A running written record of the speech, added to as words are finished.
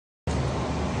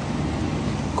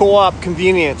co-op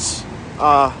convenience.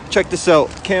 Check this out.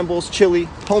 Campbellls chili,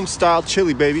 Homestyle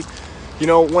chili, baby. You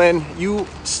know, when you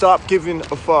stop giving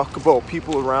a fuck about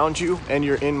people around you and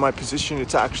you're in my position,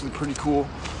 it's actually pretty cool.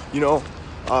 You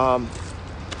know,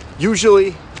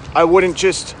 usually I wouldn't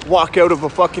just walk out of a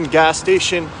fucking gas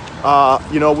station,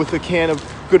 you know, with a can of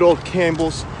good old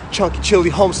Campbellls chunky chili,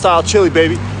 Homestyle chili,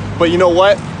 baby. But you know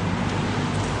what?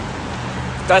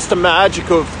 That's the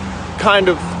magic of kind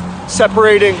of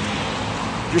separating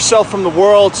yourself from the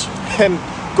world and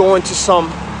going to some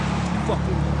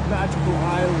fucking magical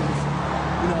islands.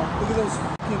 You know, look at those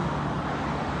fucking,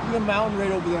 look at the mountain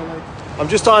right over there. Like, I'm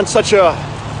just on such a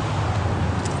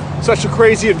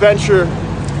crazy adventure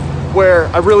where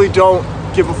I really don't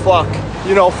give a fuck.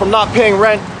 You know, from not paying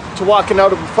rent to walking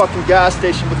out of a fucking gas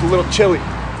station with a little chili.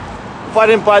 If I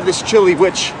didn't buy this chili,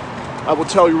 which I will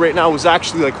tell you right now was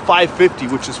actually like $5.50,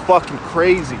 which is fucking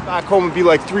crazy. Back home it'd be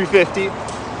like $3.50.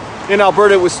 In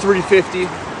Alberta it was $3.50.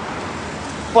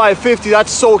 $5.50,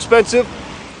 that's so expensive.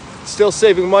 Still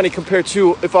saving money compared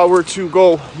to if I were to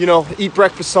go, you know, eat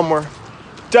breakfast somewhere.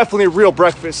 Definitely a real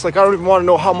breakfast. Like, I don't even want to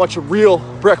know how much a real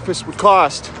breakfast would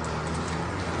cost.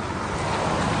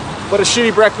 But a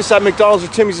shitty breakfast at McDonald's or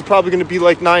Timmy's is probably going to be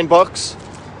like $9.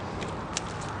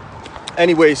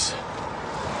 Anyways,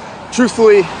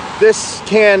 truthfully, this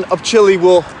can of chili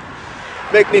will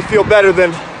make me feel better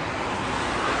than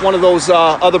one of those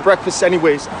other breakfasts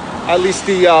anyways. At least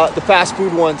the fast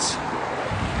food ones.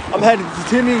 I'm headed to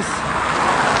Timmy's.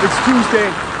 It's Tuesday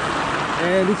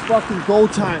and it's fucking go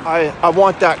time. I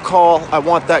want that call, I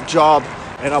want that job,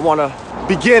 and I want to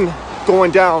begin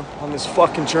going down on this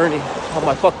fucking journey on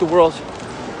my Fuck the World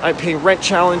I Ain't Paying Rent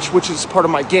challenge, which is part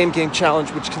of my game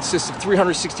challenge, which consists of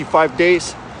 365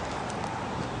 days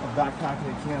of backpacking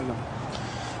in Canada.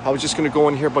 I was just gonna go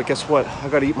in here, but guess what? I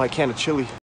gotta eat my can of chili.